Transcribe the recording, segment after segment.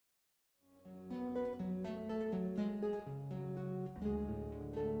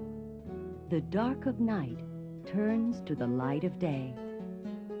The dark of night turns to the light of day.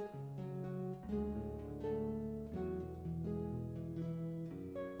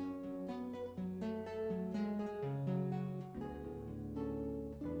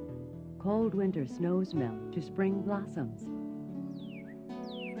 Cold winter snows melt to spring blossoms.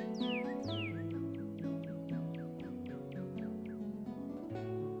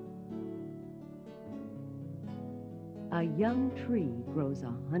 A young tree grows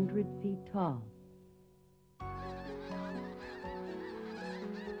 100 feet tall.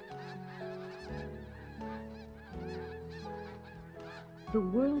 The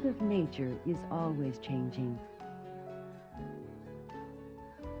world of nature is always changing.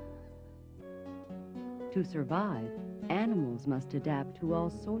 To survive, animals must adapt to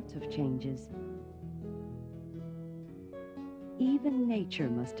all sorts of changes. Even nature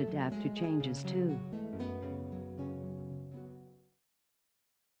must adapt to changes too.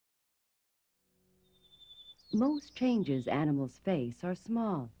 Most changes animals face are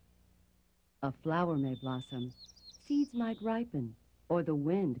small. A flower may blossom, seeds might ripen, or the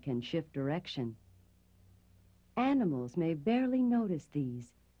wind can shift direction. Animals may barely notice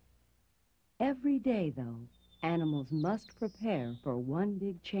these. Every day, though, animals must prepare for one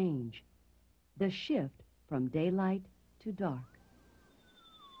big change, the shift from daylight to dark.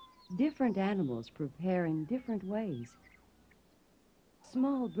 Different animals prepare in different ways.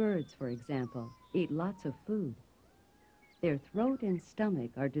 Small birds, for example, eat lots of food. Their throat and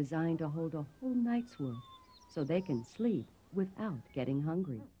stomach are designed to hold a whole night's worth, so they can sleep without getting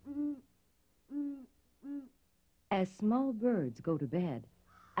hungry. As small birds go to bed,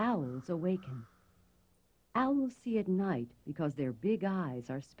 owls awaken. Owls see at night because their big eyes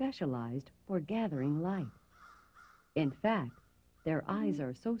are specialized for gathering light. In fact, their eyes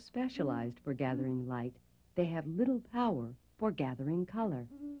are so specialized for gathering light, they have little power for gathering color.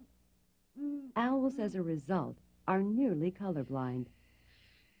 Owls, as a result, are nearly colorblind.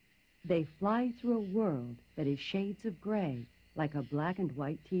 They fly through a world that is shades of gray, like a black and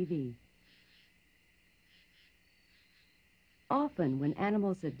white TV. Often, when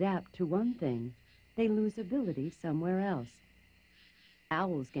animals adapt to one thing, they lose ability somewhere else.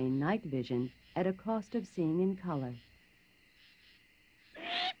 Owls gain night vision at a cost of seeing in color.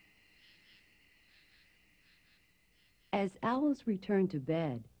 As owls return to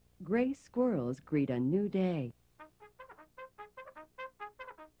bed, gray squirrels greet a new day.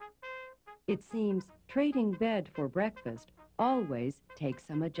 It seems trading bed for breakfast always takes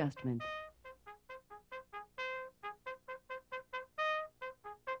some adjustment.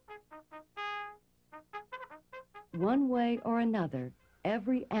 One way or another,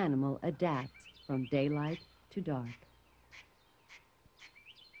 every animal adapts from daylight to dark.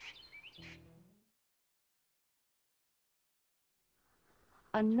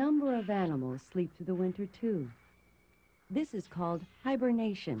 A number of animals sleep through the winter too. This is called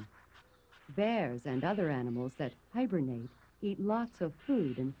hibernation. Bears and other animals that hibernate eat lots of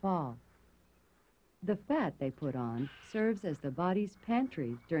food in fall. The fat they put on serves as the body's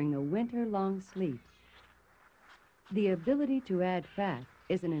pantry during the winter-long sleep. The ability to add fat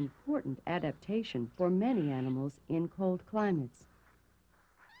is an important adaptation for many animals in cold climates.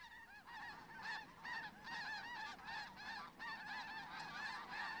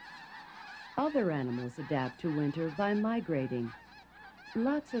 Other animals adapt to winter by migrating.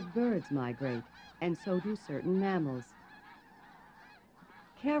 Lots of birds migrate, and so do certain mammals.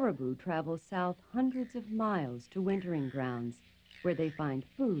 Caribou travel south hundreds of miles to wintering grounds, where they find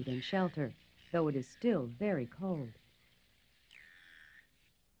food and shelter, though it is still very cold.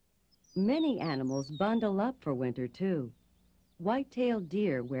 Many animals bundle up for winter, too. White-tailed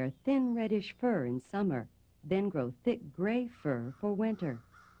deer wear thin reddish fur in summer, then grow thick gray fur for winter.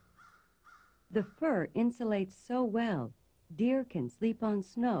 The fur insulates so well, deer can sleep on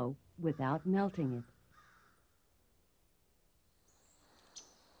snow without melting it.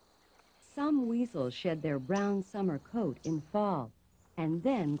 Some weasels shed their brown summer coat in fall and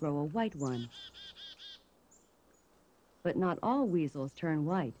then grow a white one. But not all weasels turn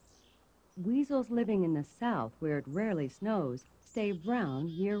white. Weasels living in the south, where it rarely snows, stay brown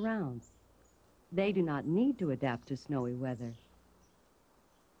year-round. They do not need to adapt to snowy weather.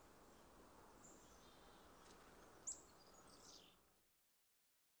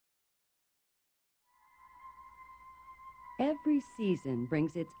 Every season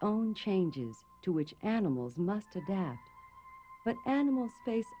brings its own changes to which animals must adapt. But animals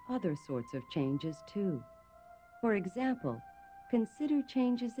face other sorts of changes too. For example, consider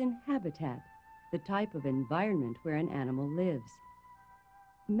changes in habitat, the type of environment where an animal lives.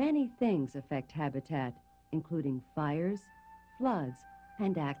 Many things affect habitat, including fires, floods,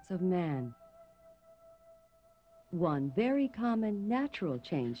 and acts of man. One very common natural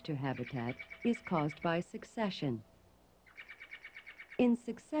change to habitat is caused by succession. In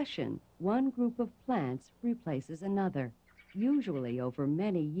succession, one group of plants replaces another, usually over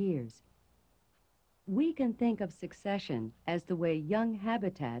many years. We can think of succession as the way young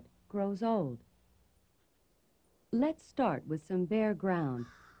habitat grows old. Let's start with some bare ground,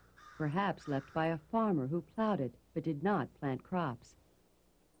 perhaps left by a farmer who plowed it but did not plant crops.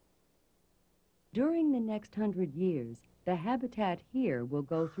 During the next 100 years, the habitat here will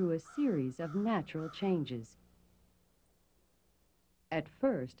go through a series of natural changes. At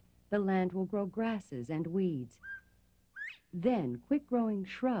first, the land will grow grasses and weeds. Then, quick-growing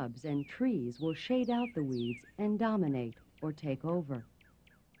shrubs and trees will shade out the weeds and dominate or take over.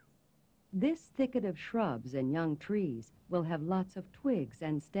 This thicket of shrubs and young trees will have lots of twigs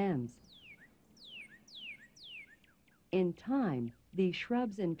and stems. In time, these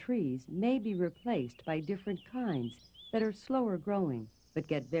shrubs and trees may be replaced by different kinds that are slower growing but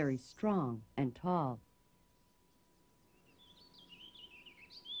get very strong and tall.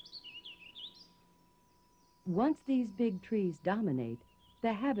 Once these big trees dominate,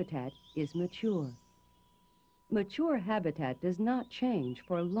 the habitat is mature. Mature habitat does not change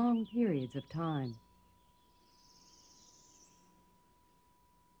for long periods of time.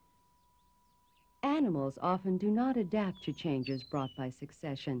 Animals often do not adapt to changes brought by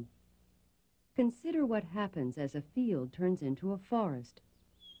succession. Consider what happens as a field turns into a forest.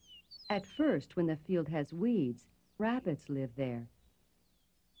 At first, when the field has weeds, rabbits live there.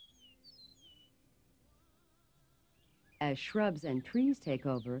 As shrubs and trees take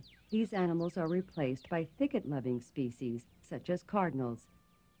over, these animals are replaced by thicket-loving species, such as cardinals.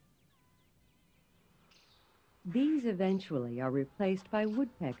 These eventually are replaced by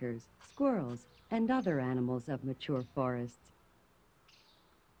woodpeckers, squirrels, and other animals of mature forests.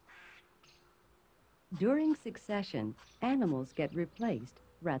 During succession, animals get replaced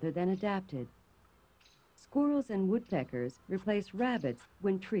rather than adapted. Squirrels and woodpeckers replace rabbits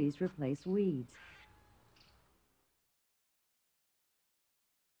when trees replace weeds.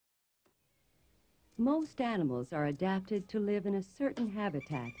 Most animals are adapted to live in a certain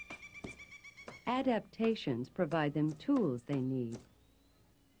habitat. Adaptations provide them tools they need.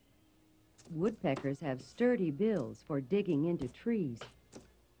 Woodpeckers have sturdy bills for digging into trees.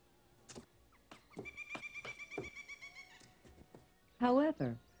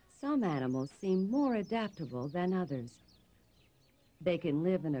 However, some animals seem more adaptable than others. They can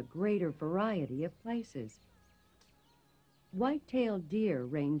live in a greater variety of places. White-tailed deer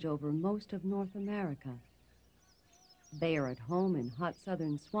range over most of North America. They are at home in hot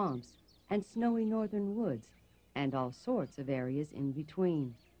southern swamps and snowy northern woods, and all sorts of areas in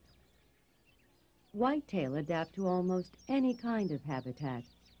between. Whitetail adapt to almost any kind of habitat,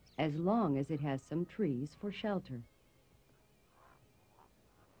 as long as it has some trees for shelter.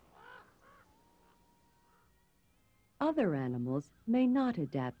 Other animals may not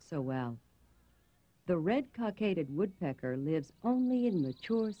adapt so well. The red-cockaded woodpecker lives only in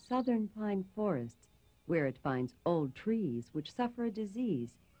mature southern pine forests, where it finds old trees which suffer a disease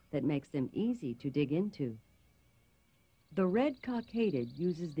that makes them easy to dig into. The red-cockaded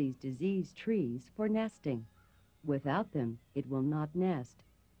uses these diseased trees for nesting. Without them, it will not nest.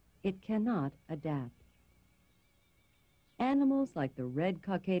 It cannot adapt. Animals like the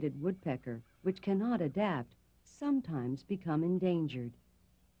red-cockaded woodpecker, which cannot adapt, sometimes become endangered.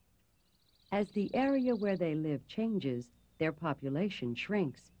 As the area where they live changes, their population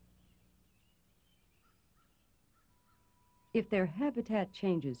shrinks. If their habitat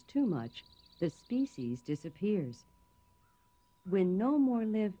changes too much, the species disappears. When no more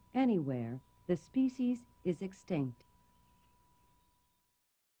live anywhere, the species is extinct.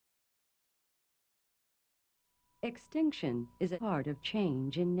 Extinction is a part of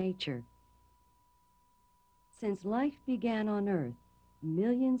change in nature. Since life began on Earth,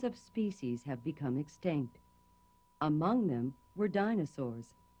 millions of species have become extinct. Among them were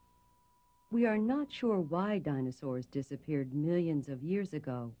dinosaurs. We are not sure why dinosaurs disappeared millions of years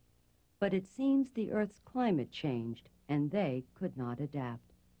ago, but it seems the Earth's climate changed and they could not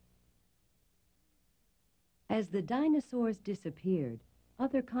adapt. As the dinosaurs disappeared,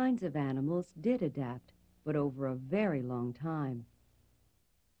 other kinds of animals did adapt, but over a very long time.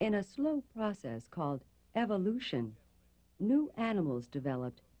 In a slow process called evolution, new animals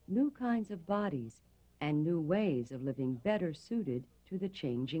developed new kinds of bodies and new ways of living better suited to the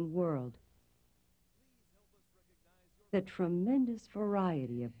changing world. The tremendous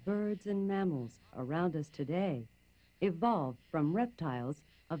variety of birds and mammals around us today evolved from reptiles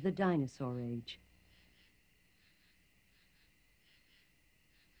of the dinosaur age.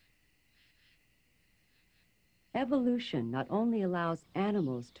 Evolution not only allows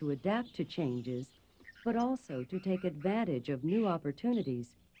animals to adapt to changes, but also to take advantage of new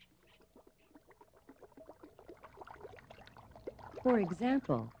opportunities. For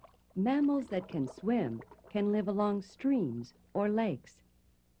example, mammals that can swim can live along streams or lakes.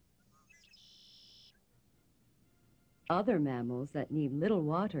 Other mammals that need little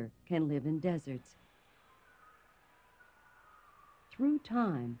water can live in deserts. Through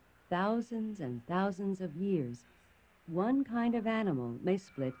time, thousands and thousands of years, one kind of animal may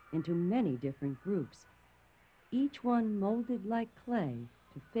split into many different groups, each one molded like clay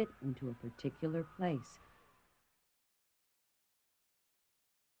to fit into a particular place.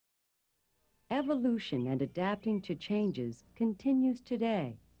 Evolution and adapting to changes continues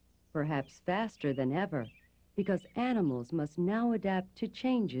today, perhaps faster than ever, because animals must now adapt to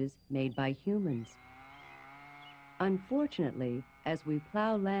changes made by humans. Unfortunately, as we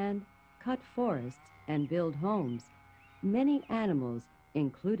plow land, cut forests, and build homes, many animals,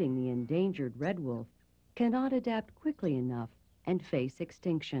 including the endangered red wolf, cannot adapt quickly enough and face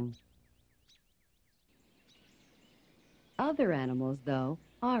extinction. Other animals, though,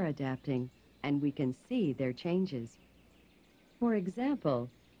 are adapting, and we can see their changes. For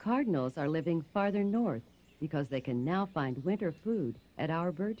example, cardinals are living farther north because they can now find winter food at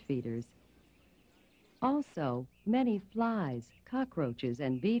our bird feeders. Also, many flies, cockroaches,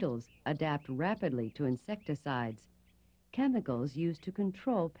 and beetles adapt rapidly to insecticides, chemicals used to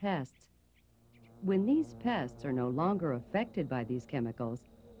control pests. When these pests are no longer affected by these chemicals,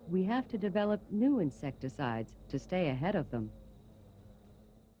 we have to develop new insecticides to stay ahead of them.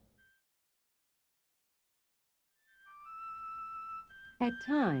 At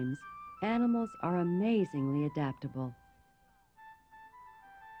times, animals are amazingly adaptable.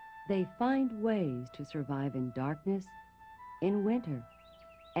 They find ways to survive in darkness, in winter,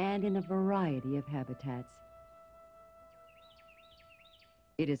 and in a variety of habitats.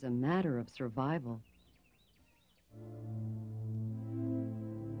 It is a matter of survival.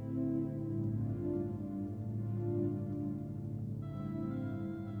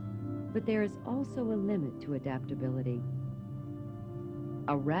 But there is also a limit to adaptability.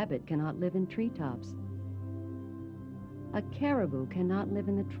 A rabbit cannot live in treetops. A caribou cannot live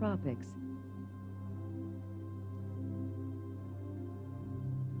in the tropics.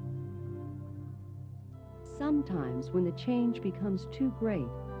 Sometimes, when the change becomes too great,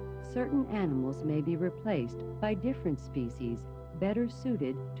 certain animals may be replaced by different species better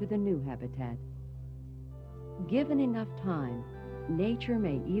suited to the new habitat. Given enough time, nature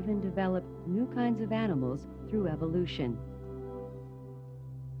may even develop new kinds of animals through evolution.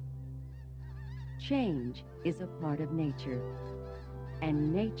 Change is a part of nature,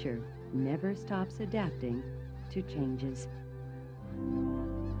 and nature never stops adapting to changes.